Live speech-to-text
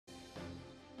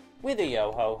With a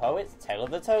yo-ho-ho, it's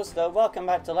TaleOfTheToaster. Welcome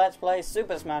back to Let's Play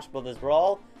Super Smash Bros.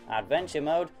 Brawl, Adventure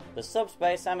Mode, the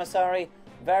Subspace Emissary,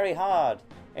 very hard.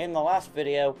 In the last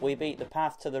video, we beat the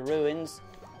path to the ruins.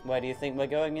 Where do you think we're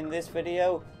going in this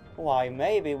video? Why,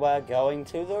 maybe we're going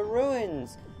to the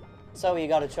ruins. So you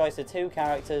got a choice of two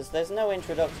characters. There's no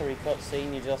introductory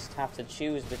cutscene, you just have to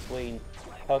choose between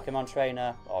Pokemon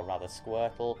Trainer, or rather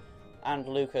Squirtle, and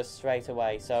Lucas straight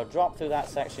away. So drop through that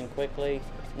section quickly.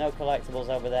 No collectibles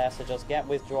over there, so just get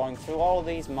withdrawing through all of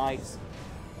these mites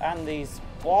and these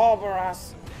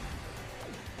Barbaras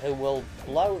who will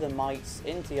blow the mites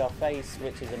into your face,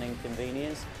 which is an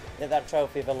inconvenience. Get that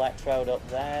trophy of Electrode up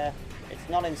there. It's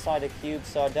not inside a cube,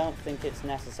 so I don't think it's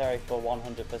necessary for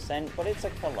 100%, but it's a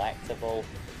collectible,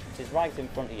 which is right in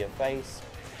front of your face.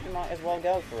 You might as well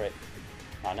go for it.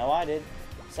 I know I did.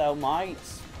 So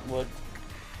mites would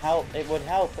help. It would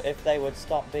help if they would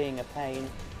stop being a pain.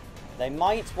 They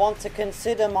might want to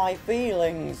consider my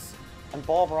feelings. And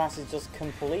Barbaras is just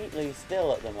completely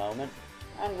still at the moment.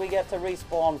 And we get to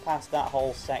respawn past that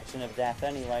whole section of death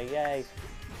anyway, yay.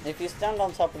 If you stand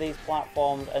on top of these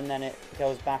platforms and then it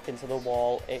goes back into the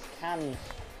wall, it can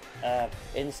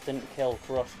instant kill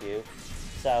crush you.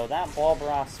 So that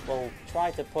Barbaras will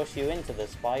try to push you into the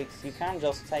spikes. You can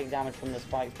just take damage from the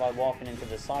spikes by walking into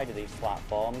the side of these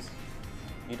platforms.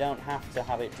 You don't have to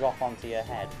have it drop onto your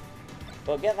head.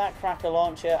 But get that cracker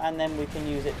launcher and then we can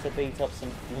use it to beat up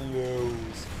some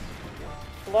flows.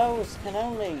 Flows can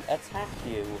only attack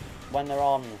you when they're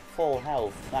on full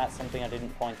health. That's something I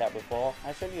didn't point out before.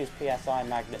 I should use PSI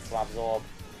Magnet to absorb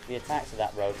the attacks of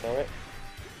that Rotorite.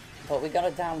 But we got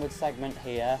a downward segment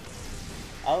here.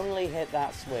 Only hit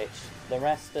that switch.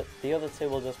 The other two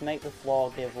will just make the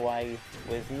floor give way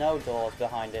with no doors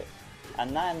behind it.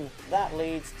 And then that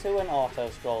leads to an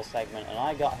auto-scroll segment, and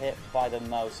I got hit by the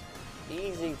most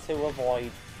easy to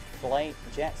avoid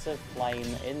jets of flame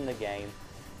in the game.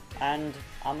 And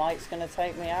a mite's going to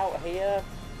take me out here.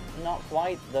 Not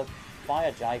quite. The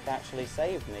fire Jike actually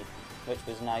saved me, which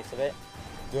was nice of it.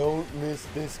 Don't miss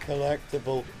this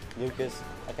collectible, Lucas.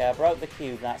 Okay, I broke the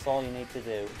cube, that's all you need to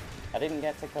do. I didn't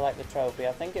get to collect the trophy.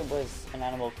 I think it was an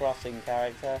Animal Crossing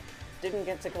character. Didn't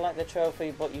get to collect the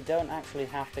trophy, but you don't actually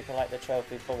have to collect the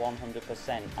trophy for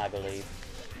 100%, I believe.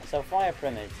 So Fire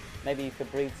Primage. Maybe you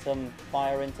could breathe some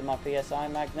fire into my PSI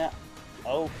Magnet.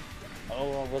 Oh,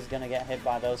 I was going to get hit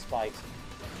by those spikes.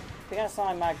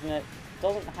 PSI Magnet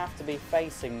doesn't have to be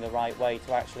facing the right way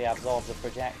to actually absorb the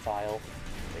projectile,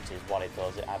 which is what it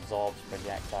does. It absorbs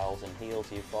projectiles and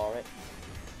heals you for it.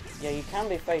 Yeah, you can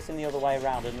be facing the other way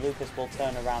around and Lucas will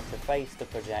turn around to face the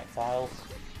projectile.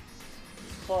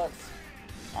 But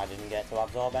I didn't get to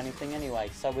absorb anything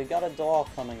anyway. So we got a door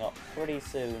coming up pretty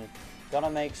soon. Gotta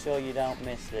make sure you don't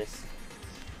miss this.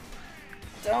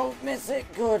 Don't miss it!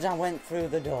 Good, I went through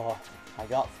the door. I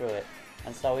got through it.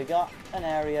 And so we got an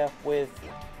area with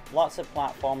lots of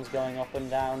platforms going up and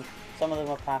down. Some of them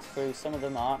are passed through, some of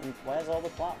them aren't. And where's all the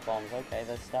platforms? Okay,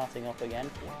 they're starting up again.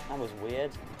 That was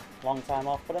weird. Long time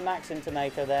off. Put a max in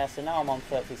tomato there, so now I'm on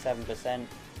 37%.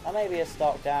 I may be a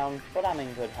stock down, but I'm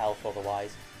in good health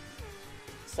otherwise.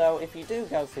 So if you do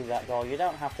go through that door, you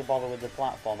don't have to bother with the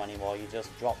platform anymore, you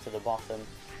just drop to the bottom.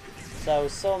 So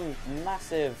some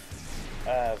massive,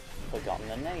 forgotten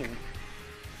the name.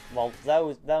 Well,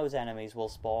 those enemies will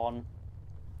spawn.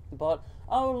 But,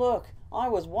 oh look, I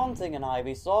was wanting an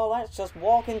Ivysaur, let's just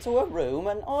walk into a room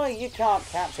and, oh, you can't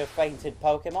catch a fainted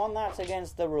Pokemon, that's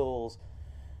against the rules.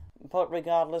 But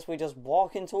regardless, we just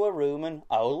walk into a room and,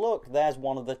 oh look, there's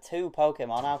one of the 2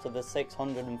 Pokemon out of the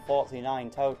 649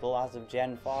 total as of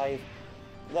Gen 5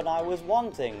 that I was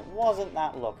wanting. Wasn't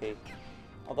that lucky?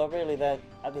 Although really,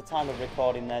 at the time of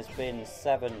recording, there's been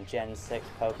 7 Gen 6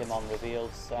 Pokemon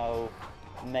revealed, so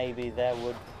maybe there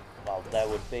would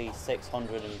be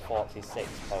 646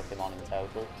 Pokemon in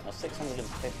total. No,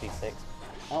 656.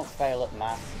 Don't fail at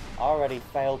math. I already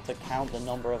failed to count the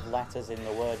number of letters in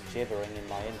the word gibbering in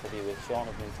my interview with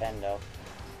ShaunOfNintendo.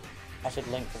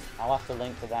 I'll have to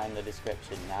link to that in the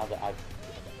description now that I've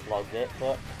logged it,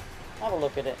 but have a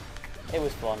look at it. It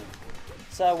was fun.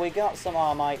 So we got some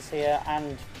Armites here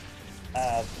and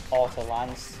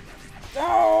Autolance.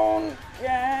 Don't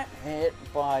get hit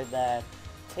by their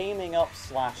teaming up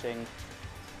slashing.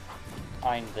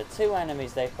 And the 2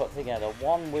 enemies they put together,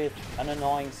 one with an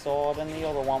annoying sword and the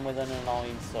other one with an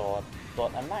annoying sword.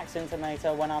 But a max in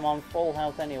tomato when I'm on full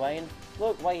health anyway, and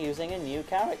look, we're using a new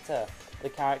character. The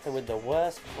character with the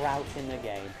worst crouch in the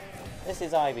game. This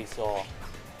is Ivysaur,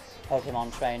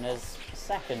 Pokemon Trainer's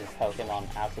second Pokemon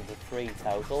out of the 3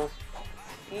 total.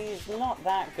 He's not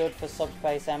that good for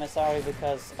Subspace Emissary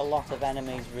because a lot of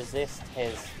enemies resist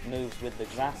his moves with the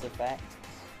grass effect.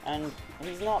 and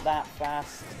he's not that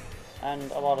fast,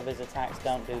 and a lot of his attacks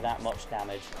don't do that much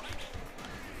damage.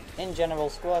 In general,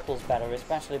 Squirtle's better,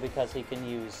 especially because he can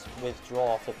use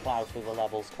Withdraw to plow through the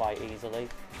levels quite easily.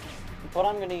 But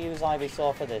I'm going to use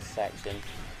Ivysaur for this section.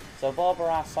 So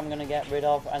Borboras I'm going to get rid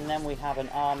of, and then we have an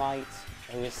Armite,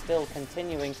 who is still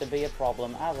continuing to be a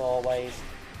problem, as always.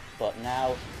 But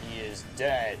now he is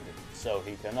dead, so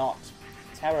he cannot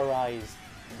terrorize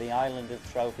the Island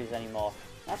of Trophies anymore.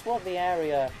 That's what the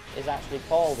area is actually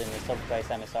called in the Subspace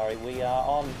Emissary. We are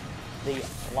on the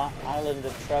Island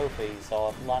of Trophies,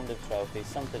 or Land of Trophies,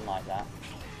 something like that.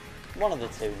 One of the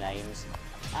two names.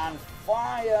 And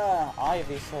fire!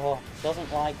 Ivysaur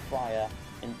doesn't like fire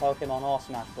in Pokemon or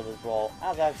Smash Bros. Brawl.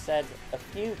 As I've said a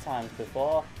few times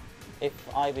before, if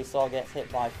Ivysaur gets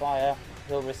hit by fire,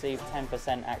 he'll receive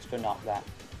 10% extra knockback.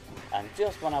 And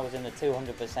just when I was in the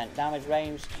 200% damage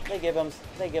range, they give us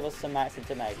some Maxi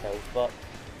Tomatoes. But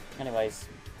anyways,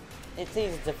 it's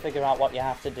easy to figure out what you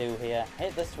have to do here.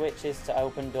 Hit the switches to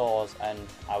open doors, and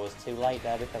I was too late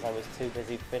there because I was too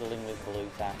busy fiddling with Blue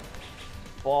Tack.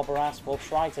 Borboras will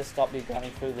try to stop you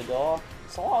going through the door,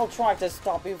 so I'll try to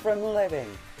stop you from living.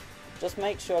 Just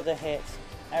make sure to hit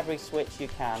every switch you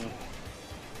can.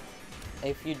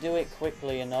 If you do it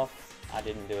quickly enough, I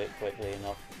didn't do it quickly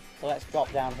enough. So let's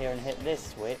drop down here and hit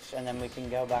this switch, and then we can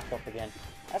go back up again.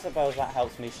 I suppose that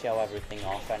helps me show everything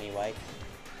off anyway.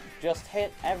 Just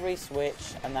hit every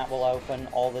switch, and that will open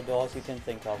all the doors you can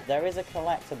think of. There is a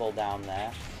collectible down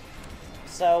there.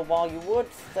 So while you would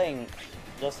think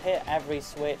just hit every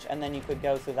switch and then you could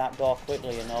go through that door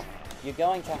quickly enough, you're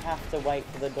going to have to wait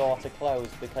for the door to close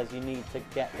because you need to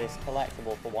get this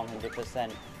collectible for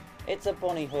 100%. It's a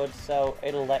bunny hood, so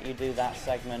it'll let you do that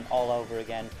segment all over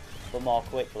again, but more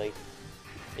quickly.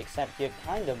 Except you're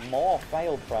kind of more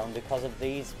fail prone because of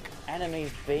these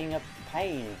enemies being a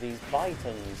pain, these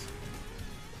Bitons.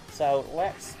 So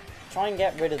let's try and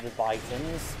get rid of the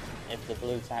Bitons, if the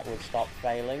Blue Tack would stop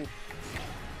failing.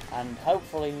 And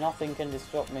hopefully nothing can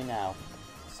disrupt me now.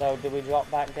 So do we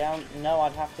drop back down? No,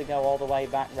 I'd have to go all the way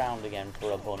back round again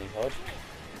for a bunny hood.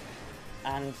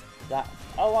 And that...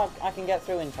 oh, I can get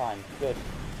through in time. Good.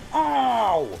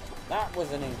 Ow! That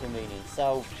was an inconvenience.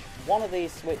 So one of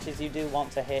these switches you do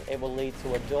want to hit. It will lead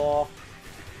to a door.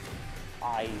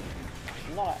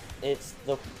 It's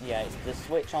the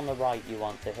switch on the right you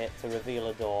want to hit to reveal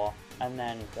a door. And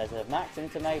then there's a Maxim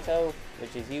Tomato,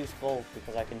 which is useful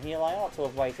because I can heal. I ought to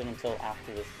have waited until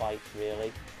after the spikes,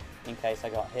 really, in case I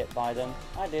got hit by them.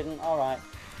 I didn't, alright.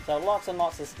 So lots and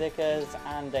lots of stickers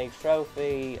and a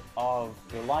trophy of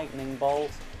the lightning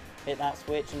bolt. Hit that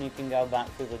switch and you can go back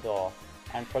through the door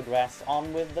and progress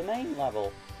on with the main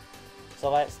level.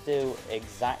 So let's do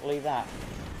exactly that.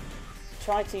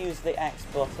 Try to use the X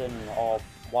button or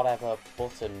whatever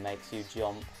button makes you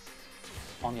jump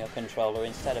on your controller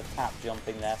instead of tap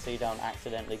jumping there so you don't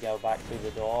accidentally go back through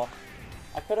the door.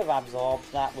 I could have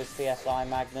absorbed that with CSI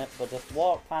Magnet, but just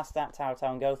walk past that Tautau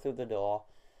and go through the door.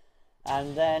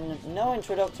 And then no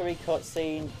introductory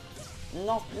cutscene,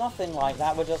 nothing like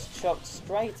that. We're just chucked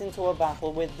straight into a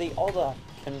battle with the other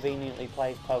conveniently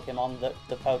placed Pokemon that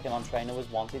the Pokemon Trainer was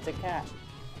wanting to catch.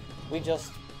 We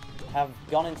just have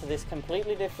gone into this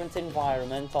completely different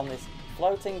environment on this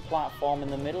floating platform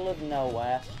in the middle of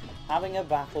nowhere, having a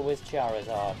battle with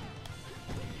Charizard.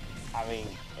 I mean,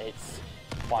 it's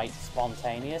quite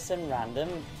spontaneous and random,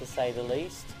 to say the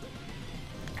least.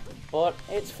 But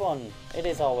it's fun. It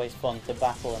is always fun to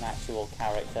battle an actual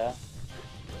character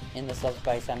in the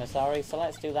Subspace Emissary, so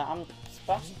let's do that. I'm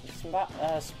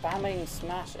spamming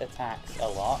Smash attacks a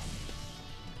lot.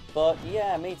 But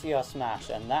yeah, Meteor Smash,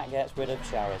 and that gets rid of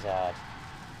Charizard.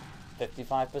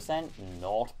 55%,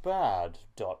 not bad,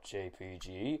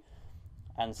 .jpg.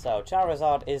 And so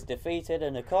Charizard is defeated,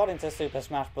 and according to Super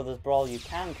Smash Bros. Brawl, you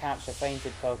can catch a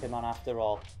fainted Pokemon after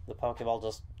all. The Pokeball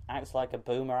just acts like a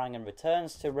boomerang and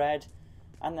returns to red,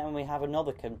 and then we have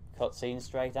another cutscene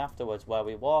straight afterwards where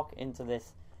we walk into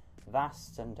this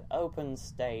vast and open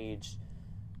stage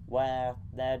where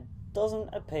there doesn't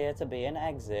appear to be an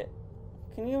exit.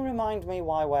 Can you remind me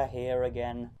why we're here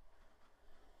again?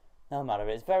 No matter,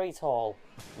 it's very tall.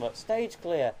 Look, stage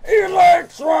clear.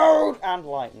 Electrode! And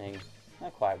lightning.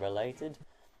 They're quite related.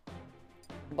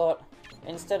 But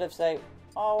instead of saying,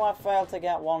 oh, I failed to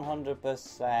get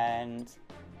 100%,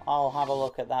 I'll have a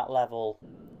look at that level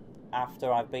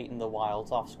after I've beaten the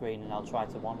wilds off screen and I'll try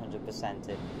to 100%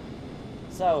 it.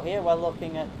 So here we're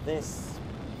looking at this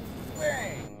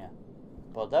thing.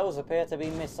 But those appear to be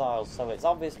missiles, so it's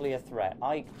obviously a threat.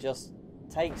 Ike just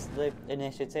takes the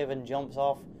initiative and jumps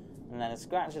off, and then a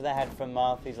scratch of the head from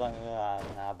Marth. He's like,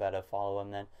 I better follow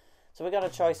him then. So we got a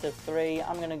choice of 3.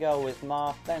 I'm going to go with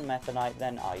Marth, then Meta Knight,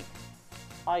 then Ike.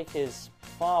 Ike is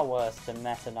far worse than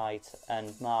Meta Knight and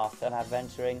Marth at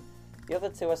adventuring. The other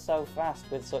two are so fast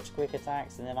with such quick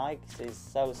attacks, and then Ike is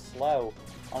so slow.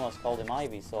 Almost called him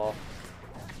Ivysaur.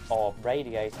 Or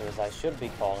Radiator, as I should be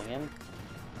calling him.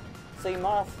 See,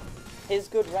 Marth, his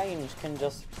good range can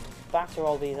just batter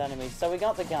all these enemies. So we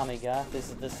got the Gamiga. This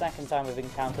is the second time we've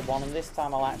encountered one, and this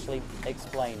time I'll actually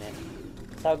explain it.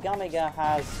 So Gamiga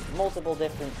has multiple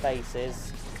different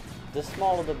bases. The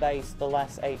smaller the base, the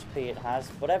less HP it has,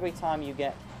 but every time you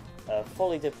get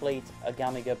fully deplete a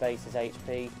Gamiga base's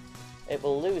HP, it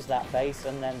will lose that base,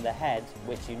 and then the head,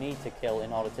 which you need to kill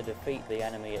in order to defeat the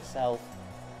enemy itself.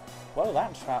 Well,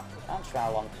 that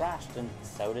Trowlon crashed, and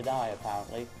so did I,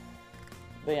 apparently.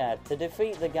 But yeah, to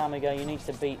defeat the Gamiga, you need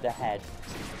to beat the head.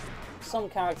 Some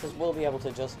characters will be able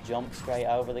to just jump straight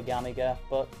over the Gamiga,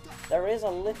 but there is a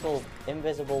little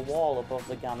invisible wall above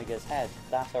the Gamiga's head.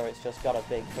 That or it's just got a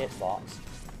big hitbox.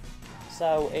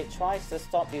 So it tries to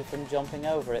stop you from jumping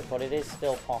over it, but it is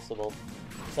still possible.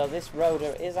 So this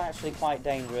Rotor is actually quite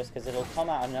dangerous because it'll come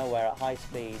out of nowhere at high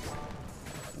speeds.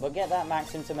 But get that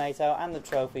Maxim Tomato and the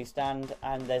trophy stand,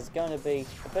 and there's going to be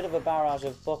a bit of a barrage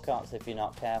of Buckots if you're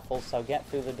not careful, so get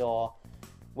through the door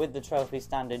with the trophy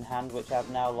stand in hand, which I've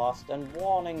now lost, and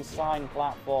warning sign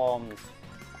platforms.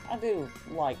 I do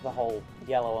like the whole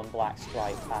yellow and black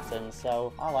stripe pattern,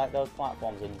 so I like those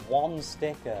platforms. And 1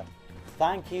 sticker.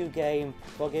 Thank you, game,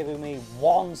 for giving me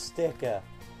 1 sticker.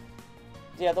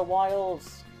 Yeah, the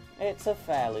Wilds, it's a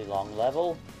fairly long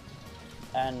level,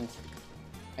 and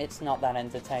it's not that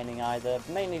entertaining either,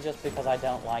 mainly just because I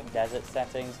don't like desert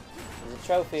settings. There's a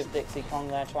trophy of Dixie Kong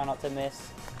there, try not to miss.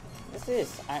 This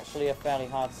is actually a fairly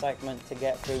hard segment to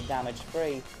get through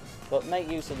damage-free, but make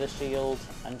use of the shield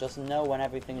and just know when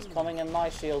everything's coming, and my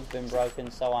shield's been broken,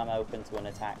 so I'm open to an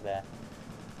attack there.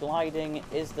 Gliding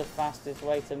is the fastest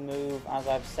way to move, as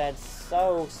I've said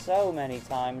so many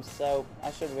times, so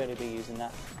I should really be using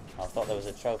that. Oh, I thought there was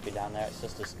a trophy down there, it's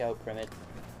just a scope pyramid.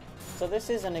 So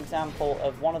this is an example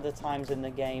of one of the times in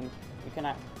the game you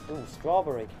can ooh,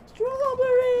 strawberry!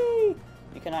 Strawberry!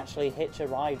 You can actually hitch a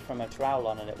ride from a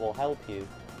Trowlon and it will help you,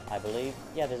 I believe.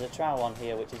 Yeah, there's a Trowlon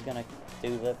here which is going to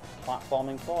do the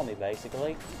platforming for me,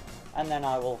 basically. And then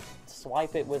I will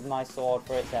swipe it with my sword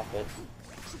for its efforts.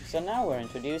 So now we're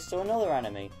introduced to another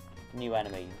enemy. New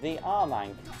enemy, the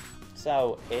Armank.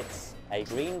 So it's a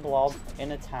green blob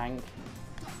in a tank.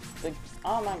 The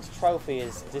Armank's trophy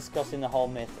is discussing the whole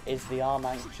myth. Is the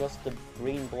Armank just the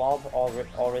green blob,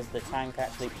 or is the tank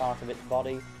actually part of its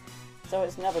body? So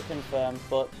it's never confirmed,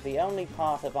 but the only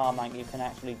part of Armank you can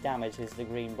actually damage is the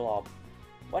green blob.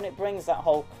 When it brings that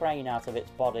whole crane out of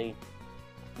its body,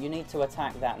 you need to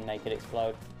attack that and make it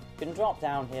explode. You can drop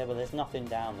down here, but there's nothing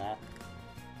down there.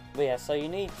 But yeah, so you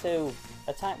need to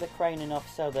attack the crane enough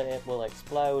so that it will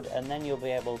explode, and then you'll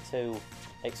be able to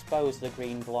expose the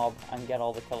green blob and get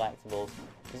all the collectibles.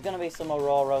 There's going to be some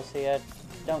Auroros here,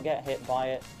 don't get hit by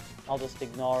it, I'll just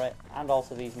ignore it, and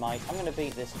also these mice. I'm going to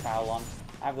beat this Trowlon.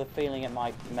 I have the feeling it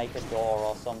might make a door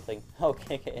or something. I'll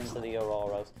kick it into the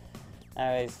Auroros.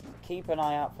 Anyways, keep an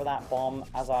eye out for that bomb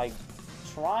as I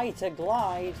try to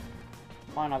glide.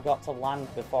 Fine, I've got to land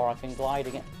before I can glide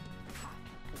again.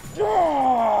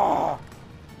 There,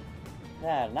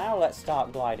 now let's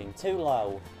start gliding. Too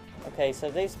low. Okay, so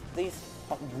this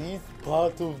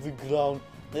part of the ground,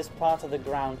 this part of the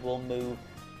ground will move.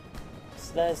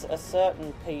 So there's a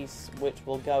certain piece which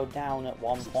will go down at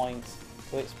one point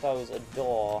to expose a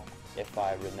door, if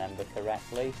I remember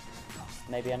correctly.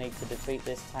 Maybe I need to defeat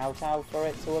this Tao for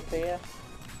it to appear.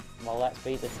 Well, let's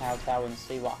beat the Tao and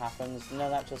see what happens. No,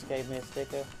 that just gave me a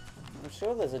sticker. I'm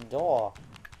sure there's a door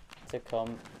to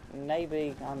come.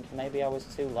 Maybe I was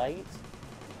too late.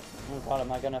 Oh god,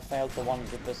 am I going to fail to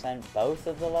 100% both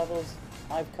of the levels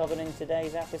I've covered in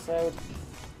today's episode?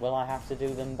 Will I have to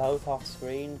do them both off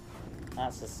screen?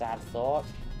 That's a sad thought.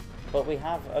 But we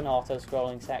have an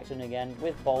auto-scrolling section again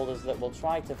with boulders that will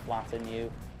try to flatten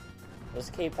you.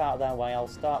 Just keep out of their way, I'll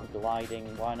start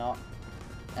gliding, why not?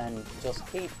 And just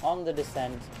keep on the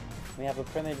descent. We have a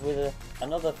pyramid with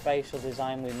another facial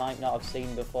design we might not have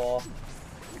seen before.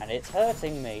 And it's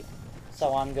hurting me.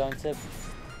 So I'm going to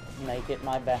make it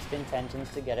my best intentions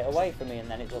to get it away from me, and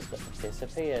then it just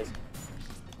disappears.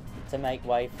 To make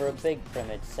way for a big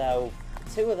pyramid. So,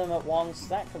 2 of them at once,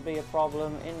 that could be a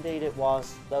problem. Indeed it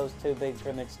was. Those 2 big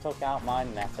pyramids took out my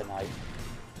Meta Knight.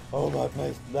 Oh my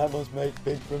place, that must make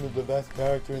Big Pyramid the best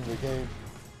character in the game.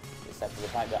 Except for the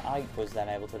fact that Ike was then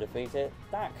able to defeat it.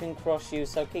 That can crush you,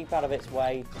 so keep out of its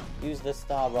way. Use the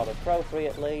Star Rod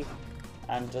appropriately.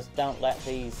 And just don't let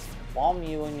these bomb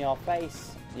you in your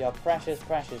face. your precious,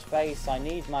 precious face. I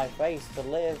need my face to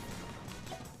live.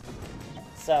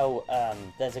 So,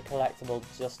 there's a collectible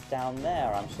just down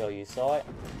there, I'm sure you saw it.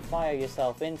 Fire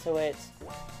yourself into it.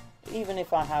 Even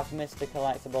if I have missed a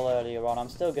collectible earlier on, I'm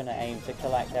still going to aim to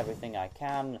collect everything I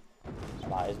can.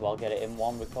 Might as well get it in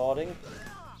one recording.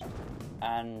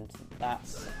 And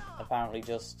that's apparently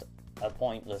just a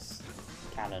pointless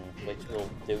cannon, which will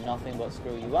do nothing but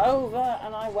screw you over,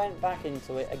 and I went back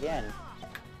into it again.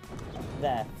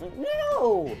 There.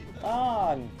 No! Ah,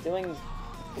 I'm doing...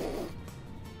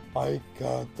 I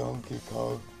got Donkey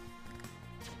Kong.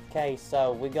 Okay,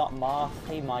 so we got Marth.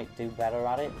 He might do better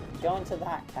at it. Go into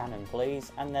that cannon,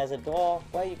 please, and there's a door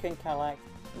where you can collect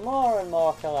more and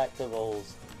more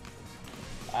collectibles.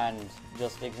 And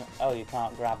just oh, you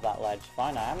can't grab that ledge.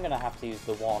 Fine, I am going to have to use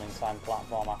the warning sign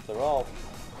platform after all.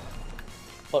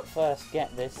 But first,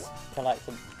 get this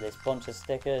this bunch of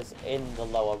stickers in the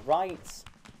lower right,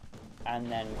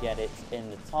 and then get it in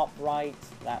the top right.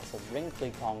 That's a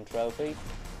Wrinkly Kong trophy.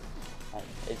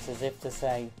 It's as if to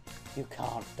say, you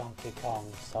can't Donkey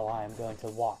Kong, so I am going to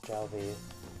watch over you.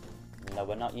 No,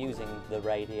 we're not using the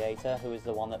Radiator, who is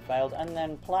the one that failed. And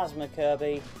then Plasma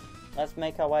Kirby. Let's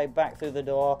make our way back through the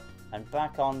door and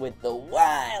back on with the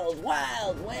Wild,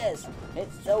 Wild West.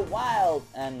 It's so wild.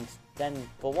 And then,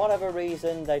 for whatever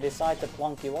reason, they decide to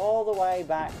plonk you all the way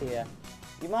back here.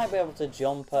 You might be able to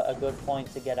jump at a good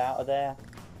point to get out of there.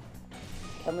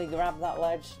 Can we grab that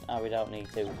ledge? No, we don't need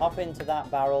to. Hop into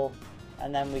that barrel,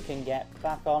 and then we can get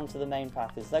back onto the main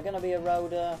path. Is there going to be a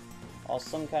Rhoda or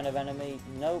some kind of enemy?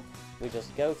 Nope. We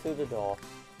just go through the door.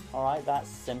 Alright, that's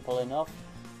simple enough.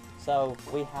 So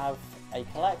we have a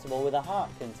collectible with a heart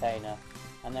container,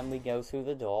 and then we go through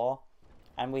the door,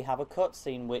 and we have a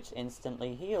cutscene which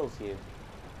instantly heals you.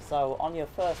 So on your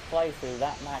first playthrough,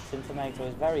 that Max in Tomato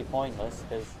is very pointless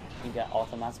because you get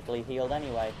automatically healed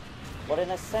anyway. But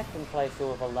in a second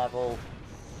playthrough of a level,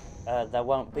 there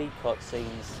won't be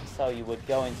cutscenes, so you would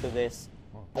go into this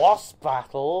boss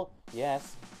battle,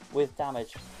 yes, with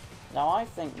damage. Now I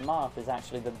think Marth is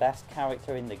actually the best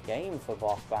character in the game for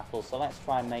boss battles, so let's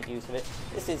try and make use of it.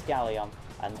 This is Galleon,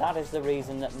 and that is the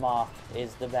reason that Marth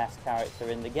is the best character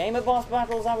in the game of boss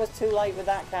battles. I was too late with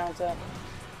that counter.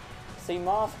 See,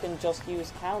 Marth can just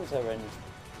use counter and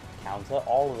counter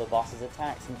all of the boss's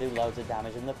attacks and do loads of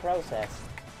damage in the process.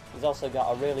 He's also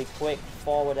got a really quick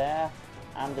forward air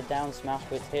and a down smash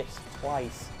which hits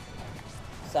twice.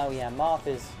 So yeah, Marth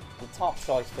is the top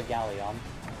choice for Galleon.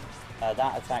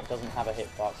 That attack doesn't have a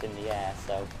hitbox in the air,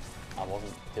 so I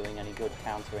wasn't doing any good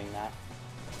countering that.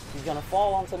 He's going to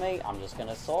fall onto me, I'm just going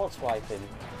to sword swipe him.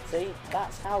 See,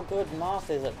 that's how good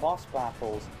Marth is at boss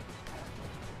battles.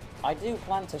 I do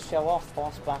plan to show off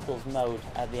boss battles mode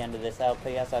at the end of this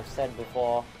LP, as I've said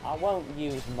before. I won't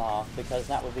use Marth because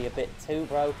that would be a bit too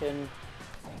broken.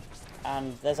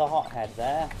 And there's a hothead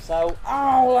there, so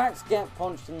oh, let's get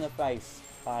punched in the face.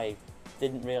 I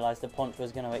didn't realise the punch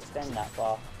was going to extend that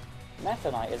far.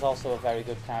 Meta Knight is also a very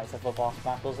good character for boss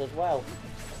battles as well.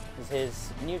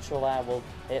 His neutral air will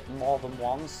hit more than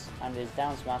once, and his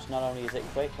down smash, not only is it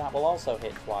quick, that will also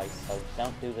hit twice, so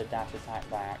don't do the dash attack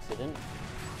by accident.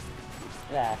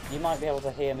 There, you might be able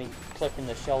to hear me clicking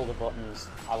the shoulder buttons.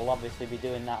 I will obviously be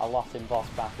doing that a lot in boss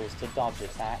battles to dodge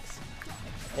attacks.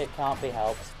 It can't be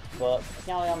helped, but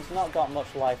Galleon's not got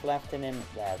much life left in him.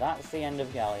 There, that's the end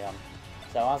of Galleon.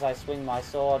 So as I swing my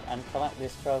sword and collect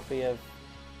this trophy of...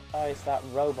 oh, it's that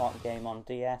robot game on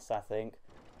DS, I think.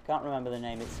 Can't remember the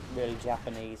name, it's really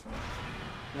Japanese.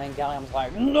 And then Galleon's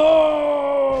like,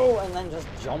 no! And then just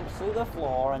jumps through the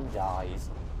floor and dies.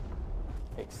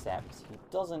 Except he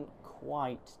doesn't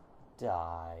quite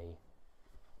die.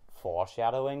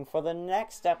 Foreshadowing for the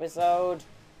next episode.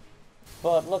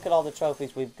 But look at all the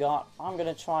trophies we've got. I'm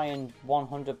going to try and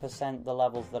 100% the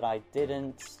levels that I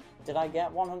didn't. Did I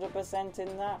get 100%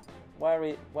 in that?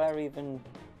 Where even...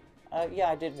 yeah,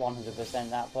 I did 100%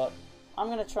 that, but I'm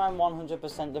going to try and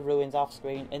 100% the ruins off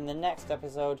screen. In the next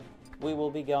episode, we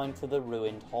will be going to the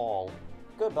ruined hall.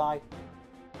 Goodbye.